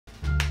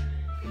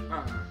No.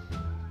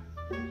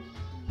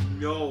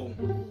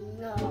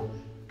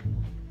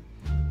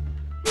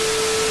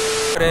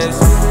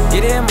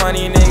 Getting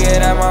money, nigga,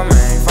 that my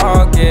main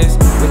focus.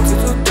 With 2,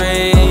 2, 3,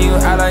 and you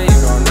act like you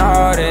don't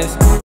notice.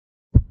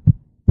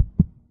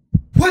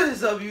 What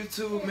is up,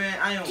 YouTube, man?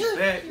 I am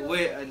back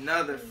with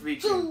another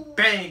freaking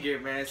banger,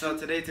 man. So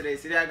today,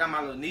 I got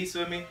my little niece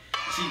with me.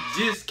 She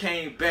just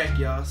came back,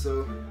 y'all.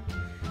 So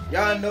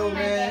y'all know,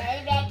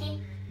 man.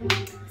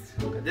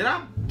 Did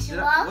I?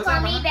 Was I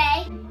me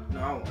back?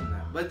 No, I'm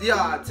not. But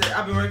y'all,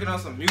 I've been working on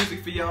some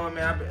music for y'all,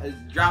 man. It's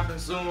dropping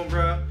soon,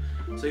 bro.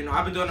 So, you know,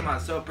 I've been doing it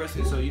myself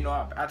personally. So, you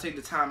know, I take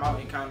the time out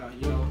and kind of,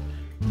 you know,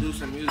 do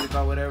some music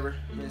or whatever.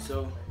 And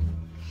so,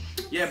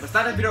 yeah, but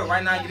start that video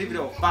right now. Get the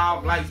video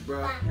 5 likes,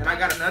 bro. And I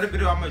got another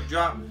video I'm going to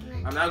drop.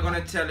 I'm not going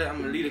to tell it. I'm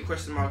going to leave a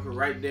question mark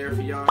right there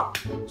for y'all.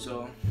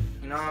 So,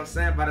 you know what I'm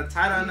saying? By the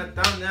title and the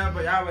thumbnail,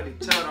 but y'all already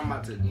tell what I'm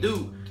about to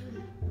do.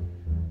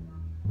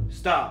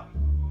 Stop.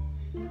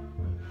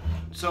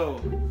 So,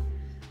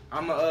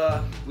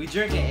 we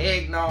drinking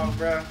eggnog,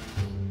 bro.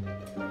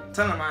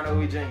 Tell them I know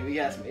we drink. We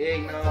got some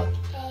eggnog.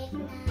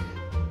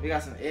 We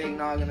got some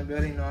eggnog in the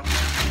building, you know.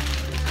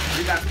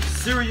 We got some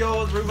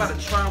cereals. We're about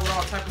to try with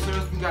all type of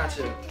cereals. We got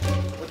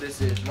what this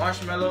is,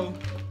 marshmallow.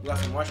 We got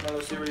some marshmallow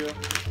cereal.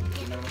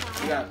 You know,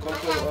 we got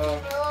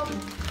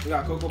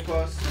cocoa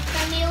puffs.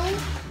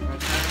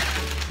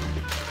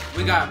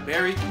 We got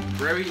berry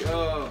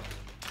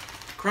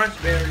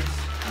crunch berries.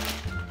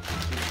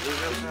 Is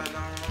that upside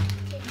down?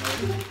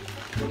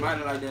 No, it might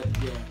look like that.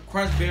 Yeah,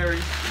 crunch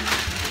berries.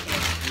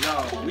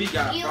 Y'all, we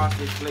got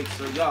frosted flakes.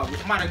 So y'all, we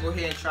might go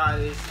ahead and try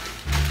this.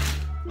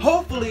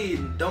 Hopefully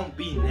it don't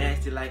be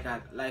nasty like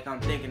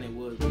I'm thinking it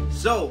would be.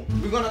 So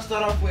we're gonna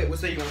start off with, what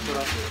cereal you gonna start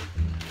off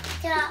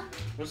with? Yeah.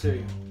 What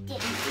cereal?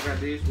 This. We got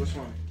these. Which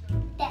one?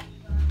 That.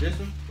 This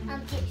one?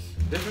 This.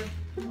 This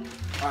one?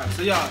 Alright,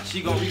 so y'all,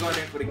 we going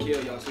in for the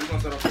kill, y'all. So we're gonna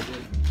start off with this.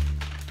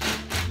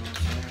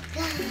 You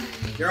know what I'm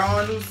saying? They're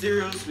all new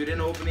cereals. We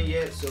didn't open it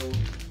yet, so you know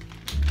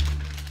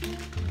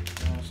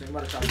what I'm saying? I'm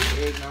about to try some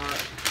eggnog.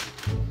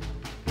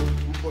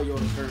 Pour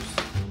yours first.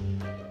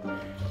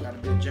 Gotta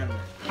be a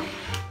gentleman.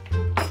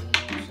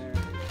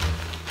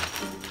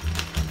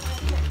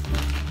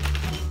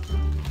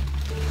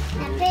 You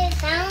know what I'm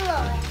saying?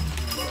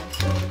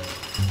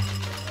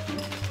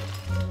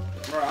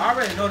 Bro, I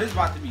already know this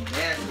about to be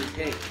nasty as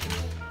heck.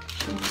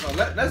 So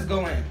let's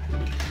go in.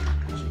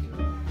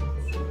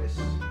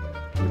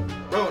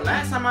 Bro,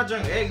 last time I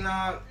drank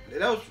eggnog,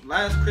 that was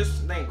last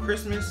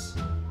Christmas.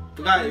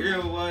 Forgot what year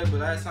it was, but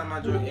last time I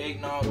drank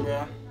eggnog,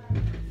 bro.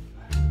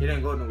 It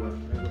didn't go nowhere. It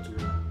didn't go too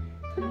well.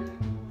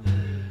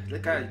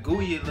 Look how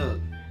gooey it look.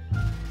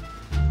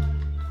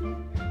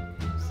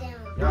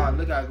 Y'all,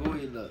 look how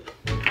gooey it look.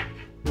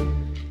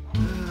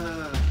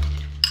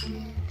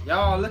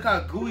 Y'all, look how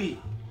gooey.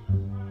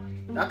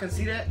 Y'all can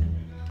see that?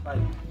 Like,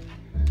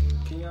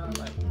 can y'all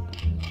like?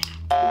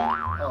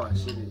 Oh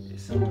shit!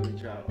 It's something to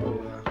drop.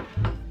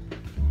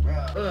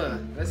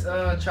 Let's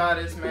try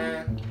this,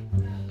 man.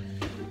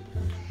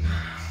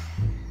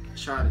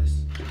 Let's try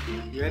this.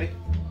 You ready?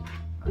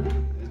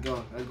 Let's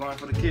go. Let's go in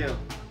for the kill.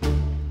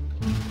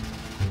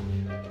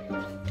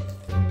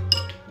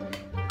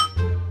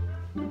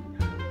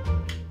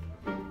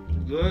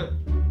 Good.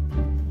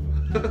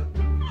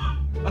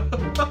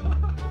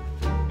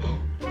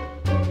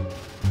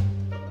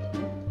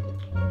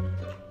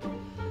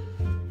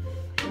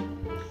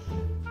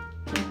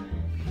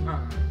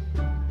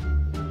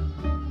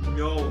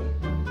 No.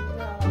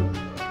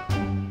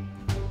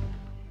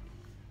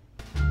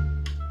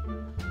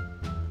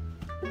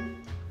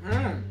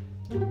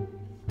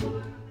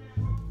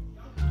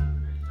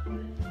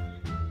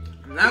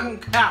 I'm not gonna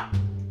cap.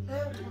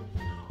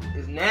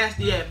 It's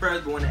nasty at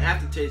first, but when the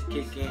aftertaste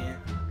kick in,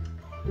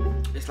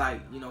 it's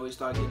like, you know, you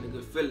start getting a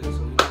good feeling. So you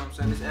know what I'm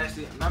saying? It's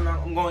actually,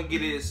 I'm gonna get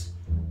this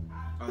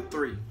a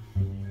 3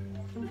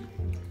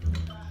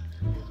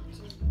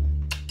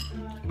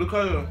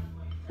 because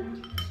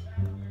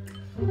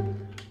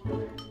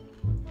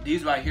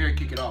these right here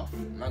kick it off.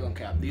 I'm not gonna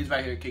cap. These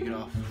right here kick it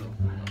off. So.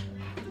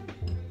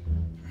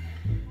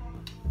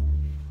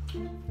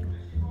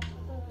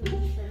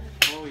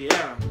 Oh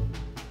yeah.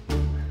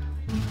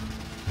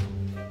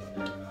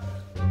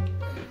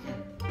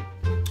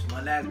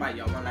 One last bite,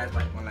 y'all. One last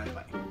bite. One last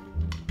bite.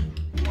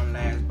 One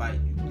last bite.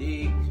 You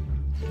dig?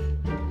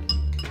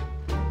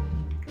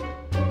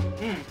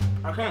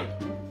 I can't.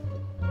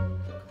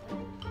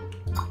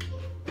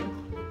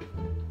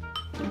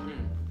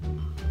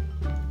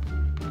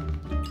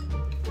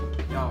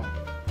 Y'all,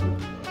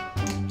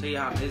 tell you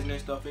how amazing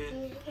this stuff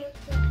is.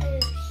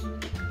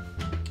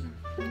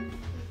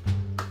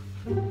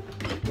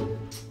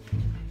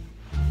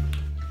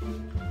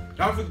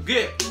 Don't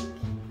forget,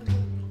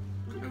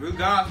 if you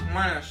guys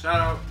want a shout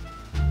out,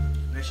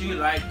 make sure you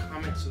like,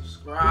 comment,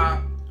 subscribe.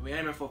 We're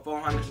aiming for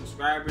 400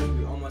 subscribers.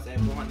 We're almost at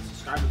 400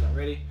 subscribers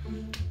already.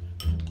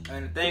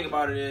 And the thing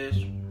about it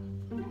is,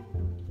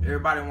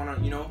 everybody wanna,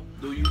 you know,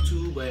 do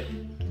YouTube, but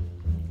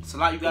it's a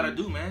lot you gotta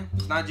do, man.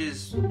 It's not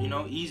just, you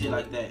know, easy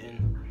like that.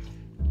 And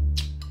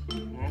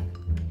you know,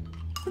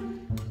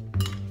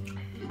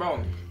 Bro,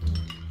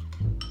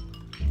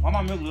 why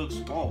my milk looks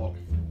small?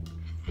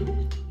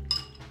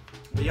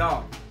 But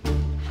y'all,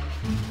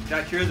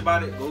 got curious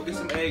about it? Go get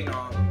some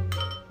eggnog.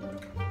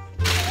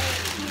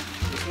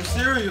 Get some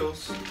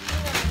cereals.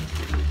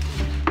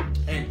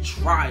 And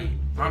try it.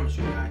 I promise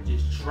you guys,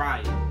 just try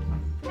it.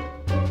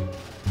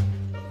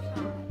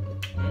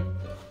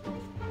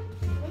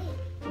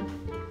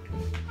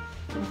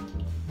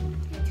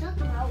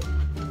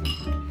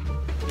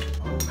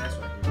 Oh, that's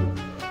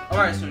right.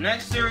 Alright, so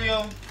next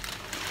cereal.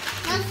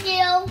 Next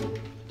cereal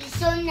is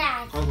so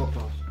nasty. Cocoa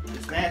Puffs.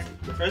 It's nasty.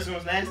 The first one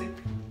was nasty.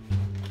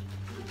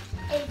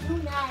 It's too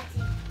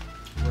nasty.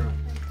 Bro.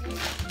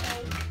 It's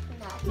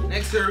nasty.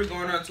 Next cereal we're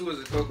going on to is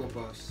the Cocoa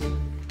Puffs.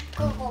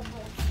 Cocoa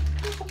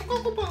Puffs.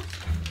 Cocoa Puffs.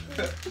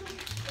 Let's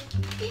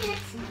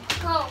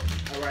go.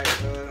 Alright, it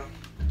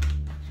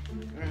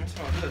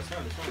smells good. It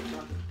smells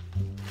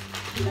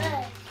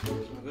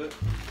Good. good.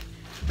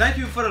 Thank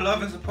you for the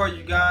love and support,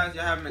 you guys.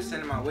 Y'all haven't been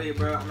sending my way,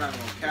 bro. I'm not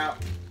gonna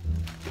cap.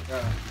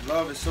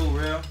 Love is so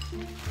real.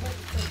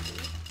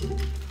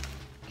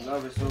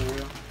 Love is so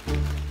real.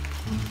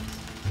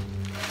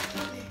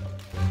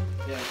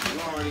 Yeah, you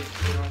already, you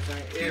know what I'm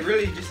saying? It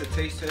really just a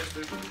taste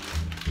tester.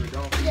 We're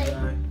going for you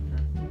guys.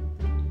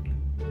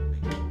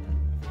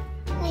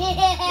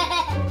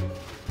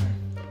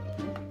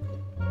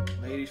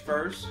 Ladies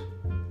first. You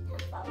know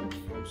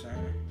what I'm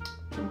saying?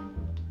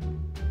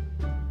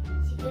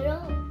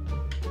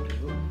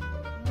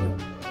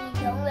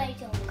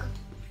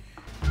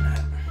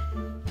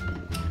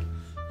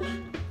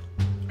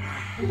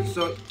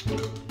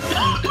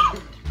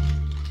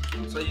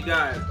 So you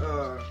guys,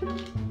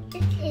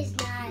 This is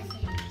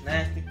nasty.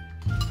 nasty.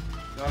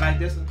 You don't like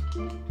this one?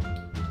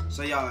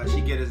 So y'all,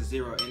 she get us a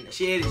 0, and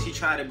she ate it. She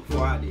tried it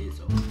before I did.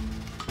 So you know what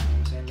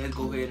I'm saying, let's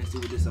go ahead and see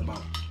what this is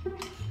about.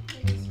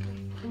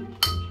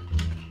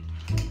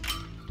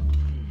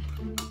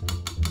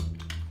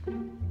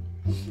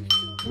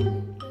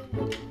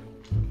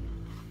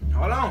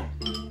 Hold on.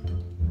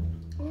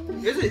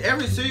 Is it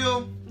every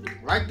cereal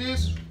like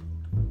this?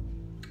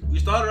 We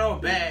started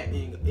off bad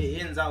and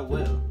it ends out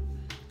well.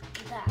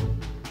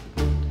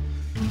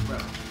 Bro,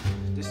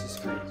 this is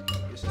crazy.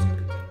 This is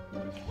crazy.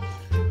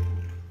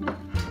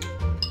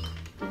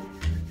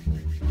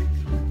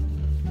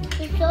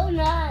 It's so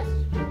nice.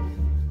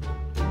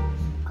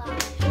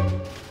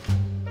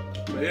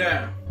 But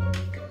yeah,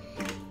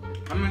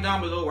 comment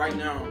down below right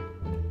now.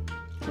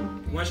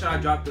 When should I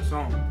drop the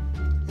song?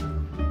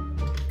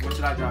 When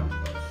should I drop it?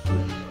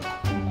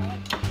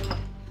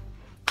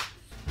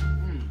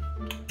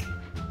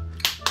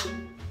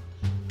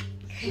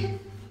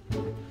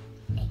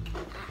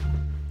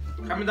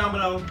 Comment down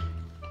below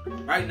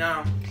right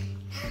now.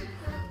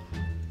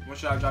 When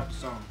should I drop the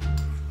song?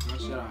 When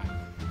should I?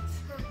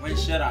 When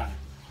should I?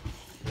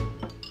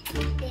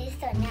 It's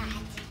so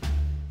nasty.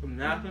 From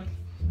napping?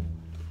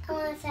 I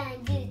want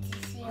something good to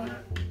see.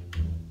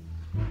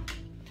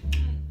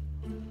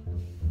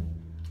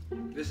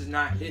 This is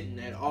not hitting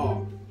at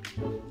all.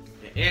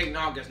 The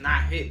eggnog is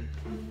not hitting.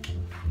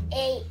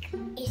 Egg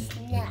is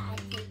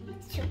nasty.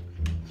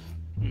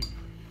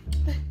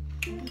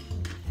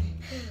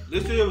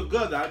 This cereal was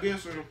good. I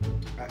guess an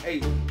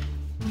 8.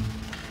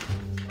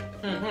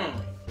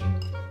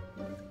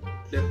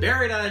 The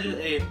berry that I just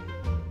ate.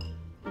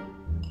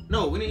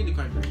 No, we didn't eat the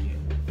cranberry yet.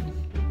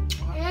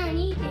 I don't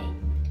need it.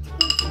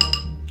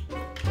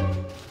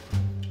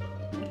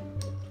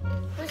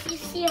 What's your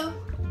cereal?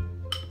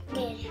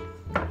 Good.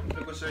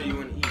 Pick what cereal you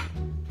want to eat.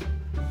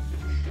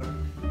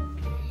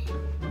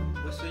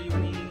 What cereal you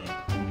want to eat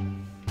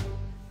again?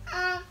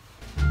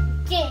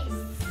 This.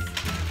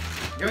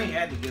 You ain't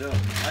had to get up.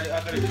 I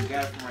could have just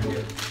got it from right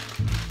here.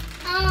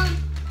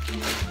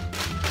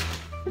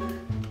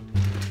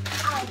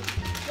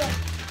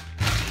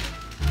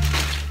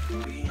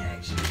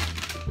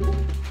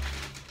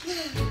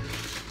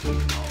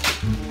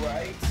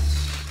 Alright.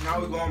 Now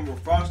we're going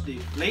with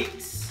Frosted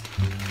Flakes.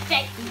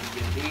 Flakes.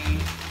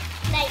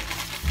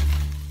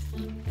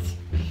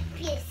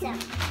 Pizza.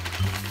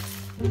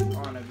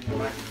 Oh, no, you don't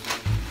like it.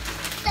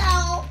 So,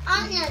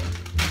 I'm gonna.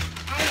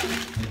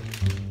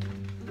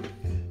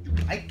 You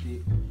liked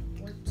it?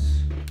 What?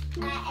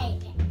 I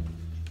ate it.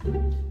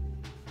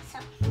 So.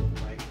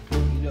 Like,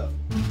 eat up.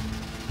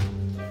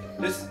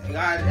 This,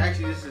 guys,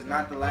 actually, this is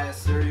not the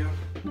last cereal.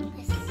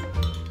 This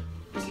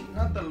This is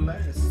not the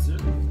last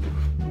cereal.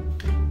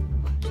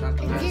 It's not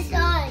the last is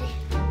cereal. on.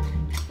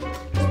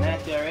 It's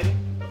nasty already?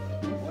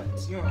 What?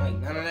 You don't like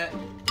none of that?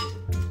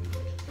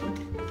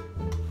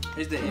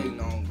 It's the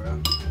eggnog,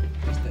 bro.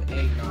 It's the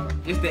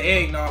eggnog. It's the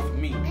eggnog for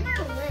me. I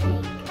don't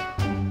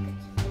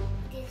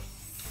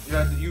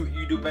like this.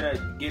 You do better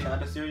at getting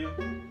other cereal?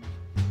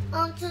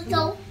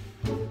 So.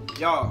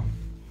 Y'all.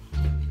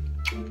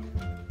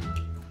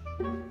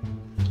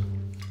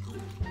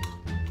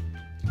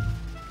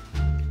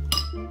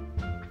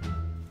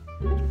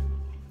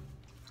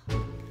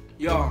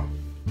 Y'all.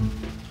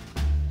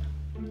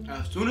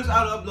 As soon as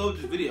I upload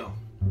this video,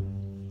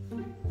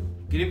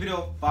 get the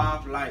video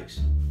 5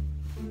 likes.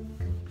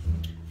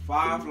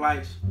 5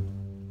 likes.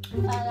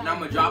 And I'm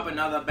gonna drop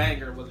another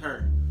banger with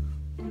her.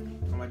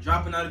 I'm gonna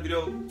drop another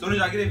video. As soon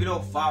as I get a video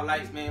with 5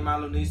 likes, man, my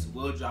little niece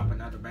will drop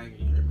another banger.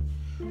 You hear me?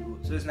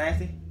 So it's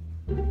nasty.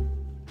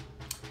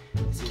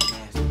 This is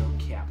nasty, no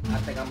cap. I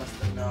think I must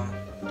have known.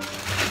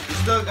 We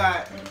still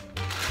got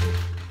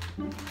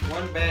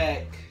 1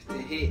 bag to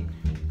hit.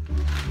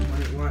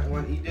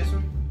 Want to eat this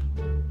one?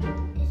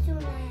 It's too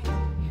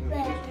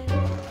nice.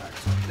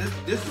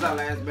 This is our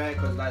last bag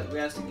because like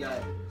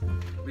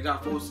we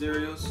got 4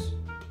 cereals.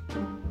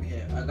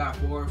 Yeah, I got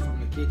 4 from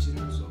the kitchen,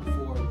 so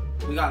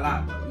 4. We got a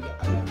lot, but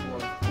I got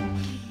 4.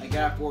 I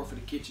got 4 for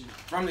the kitchen,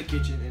 from the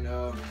kitchen, and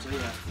so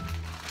yeah,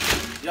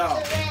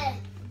 y'all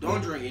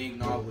don't drink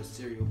eggnog with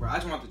cereal, bro. I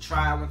just want to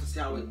try. I want to see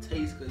how it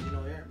tastes, cause you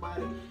know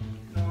everybody, you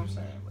know what I'm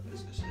saying. But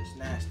it's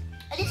nasty.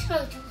 This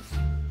one juice.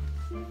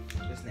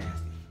 It's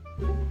nasty.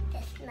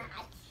 That's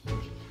nasty.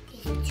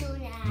 It's too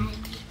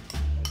nasty.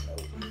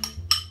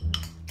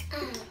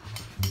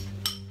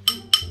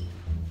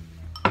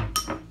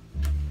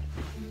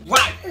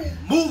 Right.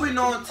 Moving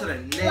on to the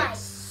next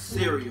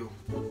cereal,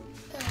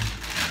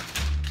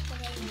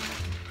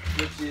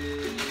 which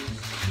is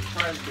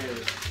Crunch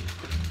Berry.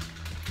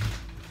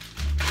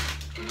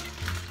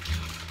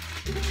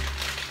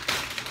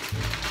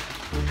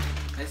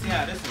 Let's see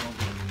how this one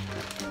goes.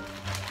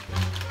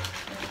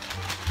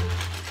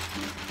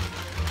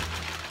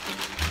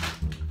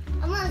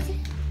 I'm gonna see.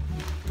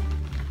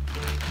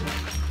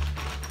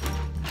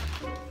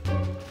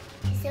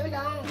 It's so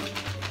long.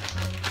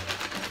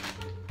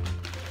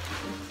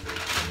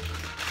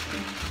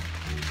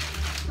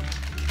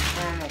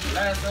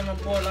 Last time I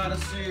poured a lot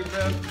of cereal,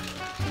 bro.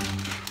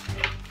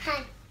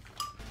 Hi.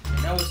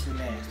 That was too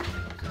nasty.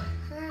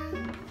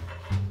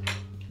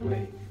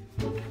 Wait.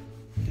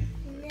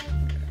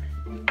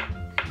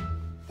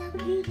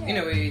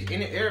 Anyways,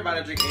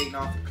 everybody drink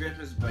eggnog for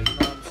Christmas, but you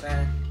know what I'm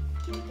saying?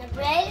 The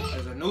bread?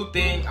 There's a new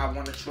thing I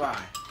want to try.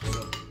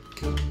 So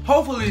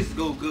hopefully this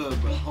go good,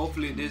 bro.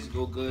 Hopefully this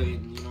go good,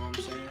 and you know what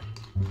I'm saying?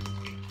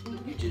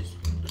 You just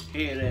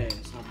head ass,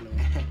 something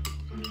like that.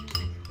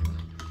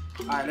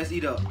 Alright, let's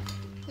eat up.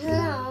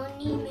 No,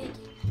 need it.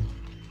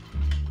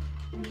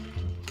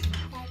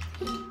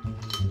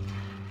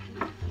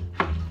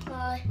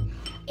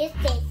 It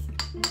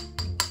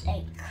tastes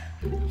like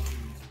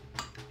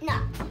no.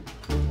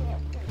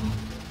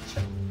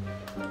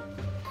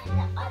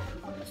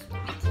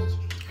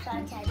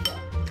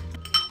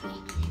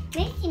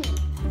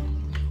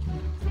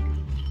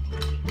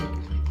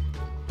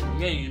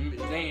 Yeah, you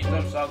ain't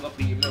some salt up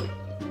in your milk.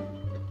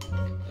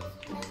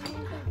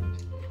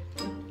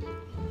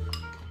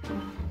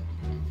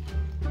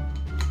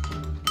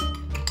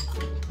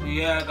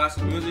 Yeah, I got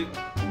some music,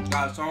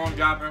 got a song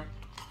dropping.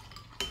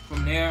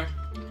 From there,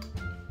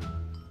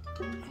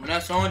 when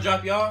that song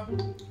drop, y'all,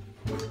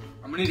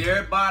 I'm gonna need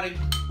everybody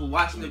who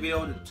watching the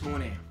video to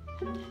tune in.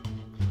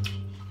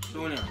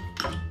 Tune in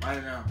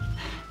right now.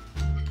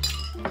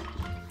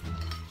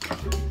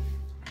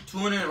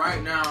 Tune in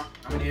right now.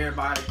 I'm gonna need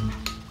everybody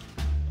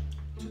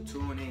to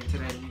tune in to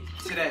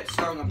that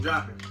song I'm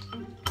dropping.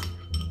 I'm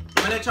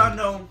gonna let y'all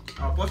know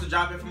I'm supposed to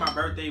drop it for my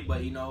birthday,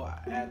 but you know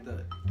I had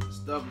the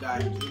stuff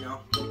got it, you know.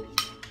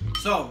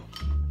 So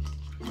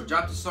I'm gonna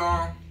drop the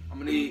song. I'm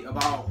gonna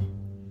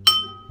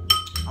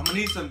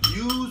need some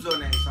views on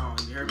that song.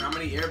 You heard me? I'm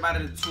gonna need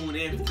everybody to tune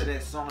in to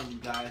that song, you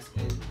guys.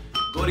 And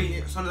go to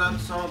as soon as I have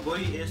the song, go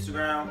to your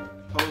Instagram,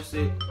 post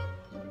it,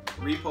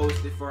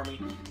 repost it for me,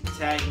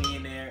 tag me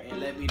in there, and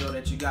let me know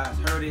that you guys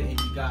heard it and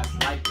you guys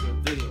liked the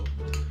video.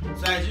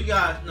 So as you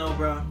guys know,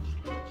 bro,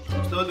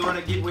 I'm still doing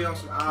a giveaway on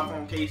some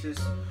iPhone cases.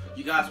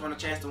 You guys want a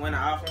chance to win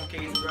an iPhone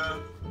case,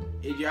 bro?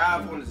 If your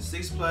iPhone is a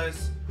 6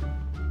 Plus,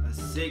 a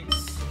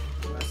 6S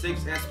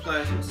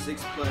Plus, a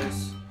 6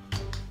 Plus,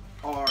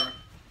 or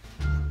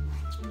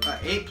an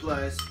 8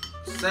 Plus,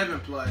 7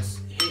 Plus,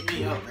 hit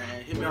me up,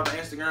 man. Hit me up on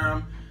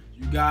Instagram.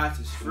 You guys,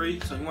 it's free.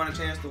 So you want a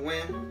chance to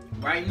win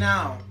right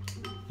now?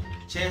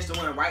 Chance to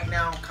win right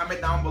now. Comment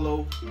down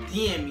below.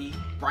 DM me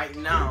right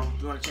now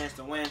if you want a chance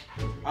to win.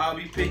 I'll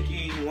be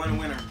picking one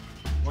winner.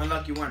 One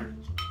lucky winner.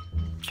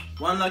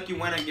 One lucky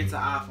winner gets an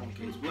iPhone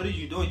case. What are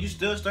you doing? You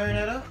still stirring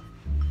that up?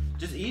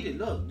 Just eat it.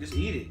 Look, just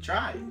eat it.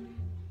 Try it.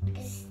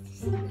 It's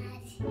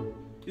nasty.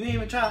 You ain't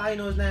even try. How you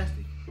know it's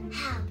nasty?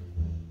 How?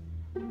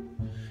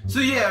 So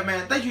yeah,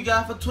 man. Thank you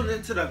guys for tuning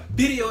into the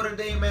video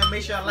today, man.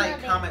 Make sure you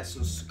like, comment,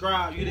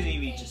 subscribe. You didn't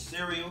even eat your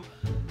cereal.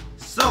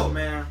 So,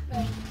 man,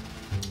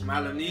 my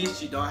little niece,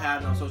 she don't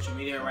have no social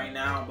media right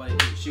now, but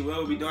she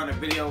will be doing a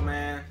video,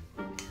 man.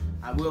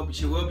 I will be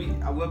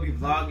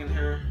vlogging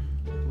her.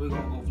 We're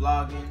gonna go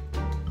vlogging.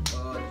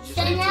 Just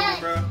stay tuned,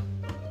 bro.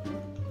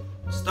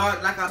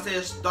 Like I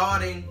said,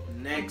 starting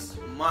next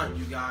month,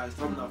 you guys,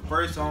 from the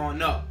 1st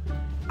on up,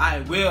 I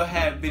will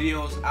have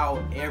videos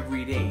out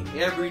every day.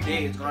 Every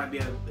day it's gonna be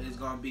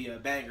a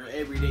banger.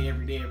 Every day,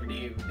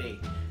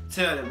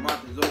 till the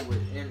month is over.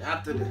 And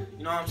after the,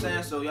 you know what I'm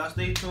saying? So y'all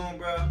stay tuned,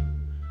 bro.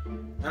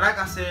 And like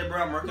I said,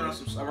 bro, I'm working on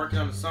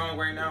the song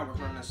right now. I'm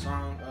working on the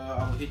song.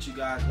 I will hit you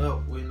guys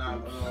up when I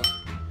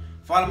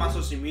follow my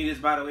social medias.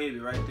 By the way, it'll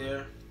be right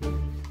there.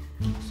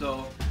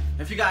 So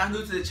If you guys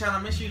new to the channel,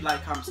 make sure you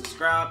like, comment,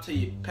 subscribe. Tell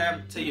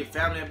your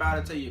family about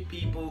it. Tell your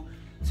people.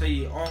 Tell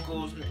your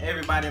uncles and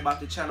everybody about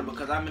the channel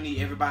because I'm gonna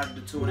need everybody to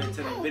tune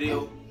into the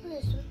video.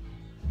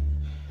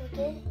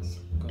 Okay.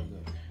 Go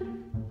good.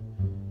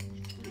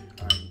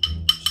 Alright.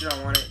 She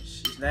don't want it.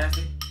 She's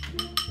nasty.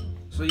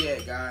 So yeah,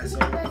 guys. So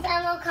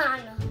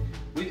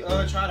we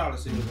tried all the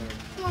cereal.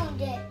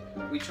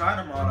 We tried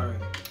them all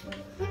already.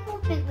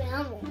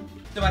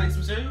 Somebody eat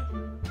some cereal?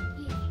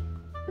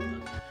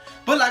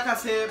 But like I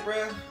said,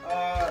 bruh,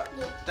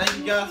 thank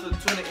you guys for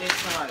tuning in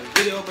to my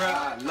video, bruh.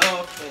 I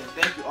love and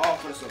thank you all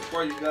for the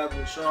support you guys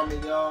been showing me,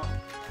 y'all.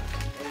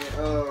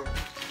 And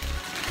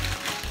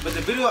but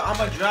the video I'm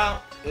gonna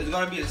drop is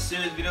gonna be a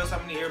serious video, so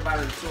I'm gonna need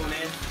everybody to tune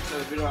in to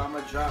the video I'm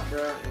gonna drop,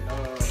 bruh. And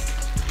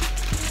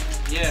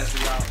yeah, so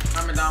y'all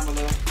comment down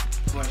below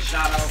for a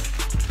shout out,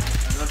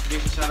 a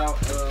notification shout out.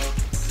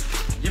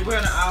 You're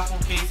wearing the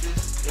iPhone cases.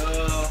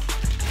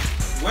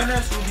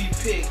 Winners will be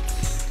picked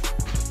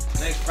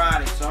next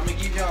Friday. So I'm gonna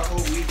give y'all a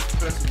whole week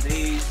plus some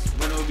days.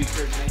 Winner will be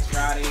picked next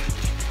Friday.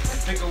 And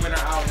pick a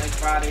winner out next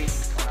Friday on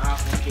the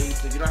iPhone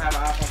case. If you don't have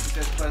an iPhone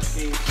Success Plus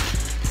case,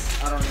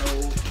 I don't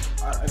know.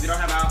 If you don't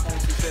have an iPhone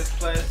Success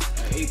Plus,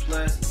 an 8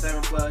 Plus, a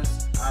 7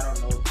 Plus, I don't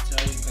know what to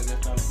tell you because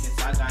that's not the case.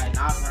 I got an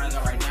iPhone I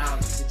got right now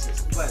is a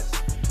Success Plus.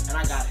 And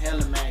I got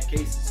hella mad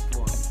cases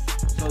for it.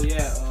 So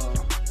yeah,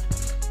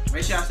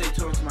 make sure y'all stay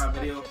tuned to my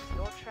video.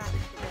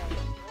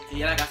 And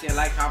yeah, like I said,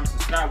 like, comment,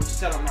 subscribe. What you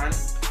tell them, man?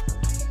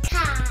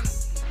 Subscribe.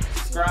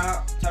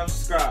 Tell them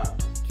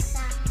subscribe.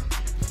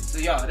 So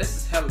y'all, this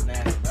is hella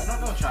nasty, bro.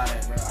 Don't try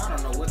that, bro. I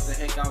don't know what the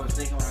heck I was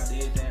thinking when I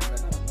did that, bro.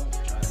 Don't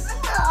try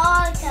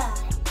that. Yeah,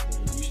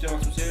 you still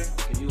want some cereal?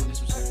 Okay, you will get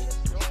some cereal.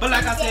 But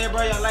like I said,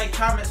 bro, y'all like,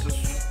 comment,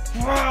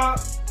 subscribe.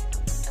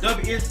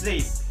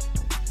 WSZ.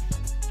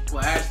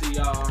 Well, actually,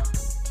 y'all,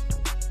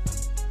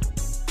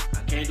 I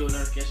can't do a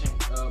notification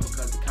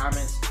because the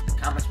comments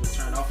were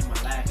turned off in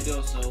my last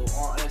video. So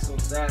that's so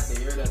sad to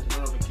hear that the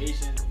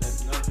notification.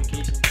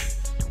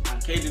 I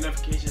can't do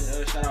notification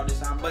shout out this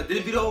time. But this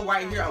video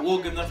right here, I will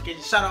give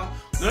notification shout out.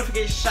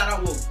 Notification shout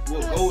out will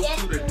go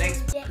to the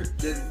next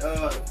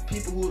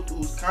people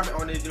who's comment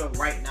on this video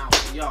right now.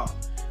 So y'all,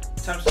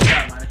 tell them to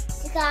subscribe, man.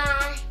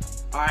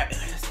 Alright,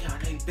 let's see y'all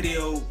next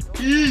video.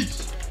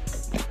 Peace.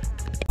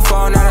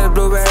 Phone out of the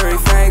blueberry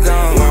fang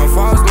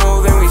gone.